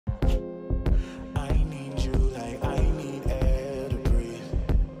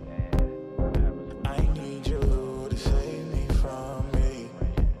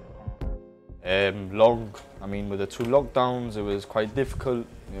long. I mean, with the 2 lockdowns, it was quite difficult.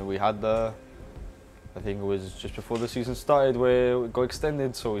 You know, we had I think it was just before the season started where it got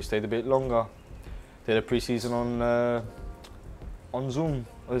extended, so we stayed a bit longer. Did a pre-season on Zoom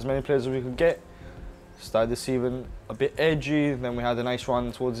with as many players as we could get. Started the season a bit edgy, then we had a nice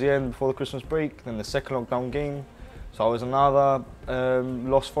run towards the end before the Christmas break, then the second lockdown game. So it was another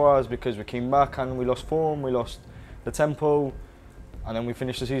loss for us because we came back and we lost form, we lost the tempo, and then we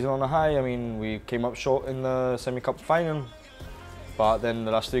finished the season on a high. I mean, we came up short in the semi-cup final, but then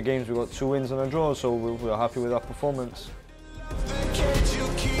the last 3 games we got 2 wins and a draw, so we were happy with our performance.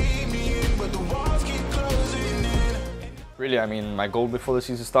 Really, I mean, my goal before the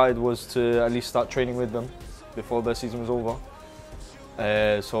season started was to at least start training with them before the season was over.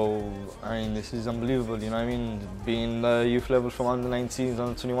 So, I mean, this is unbelievable, you know what I mean? Being the youth level from under 19s,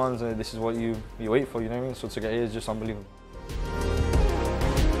 under 21s, this is what you wait for, you know what I mean? So to get here is just unbelievable.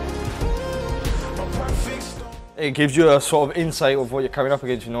 It gives you a sort of insight of what you're coming up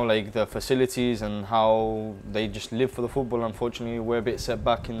against, you know, like the facilities and how they just live for the football. Unfortunately, we're a bit set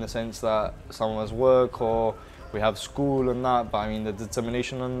back in the sense that some of us work or we have school and that, but I mean, the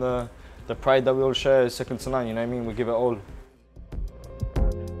determination and the pride that we all share is second to none, you know what I mean? We give it all.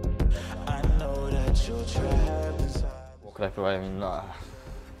 What could I provide? I mean,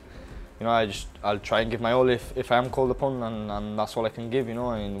 you know, I'll try and give my all if I am called upon, and that's all I can give, you know.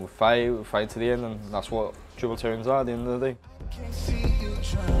 I mean, we fight to the end, and that's what Gibraltarians are at the end of the day.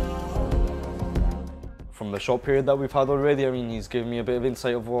 From the short period that we've had already, I mean, he's given me a bit of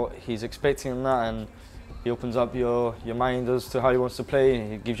insight of what he's expecting in that, and he opens up your mind as to how he wants to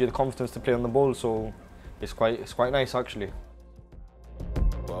play. He gives you the confidence to play on the ball, so it's quite nice actually.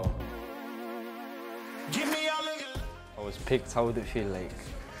 Wow. I was picked. How would it feel like?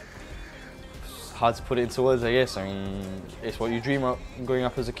 It's hard to put it into words, I guess. I mean, it's what you dream of growing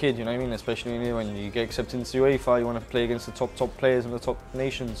up as a kid, you know what I mean? Especially when you get accepted into UEFA, you want to play against the top players in the top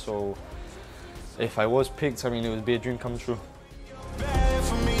nations. So if I was picked, I mean, it would be a dream come true.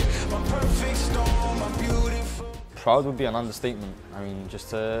 Proud would be an understatement. I mean,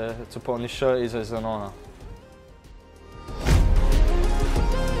 just to put on this shirt is an honour.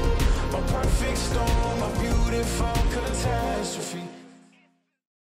 Perfect storm, a beautiful catastrophe.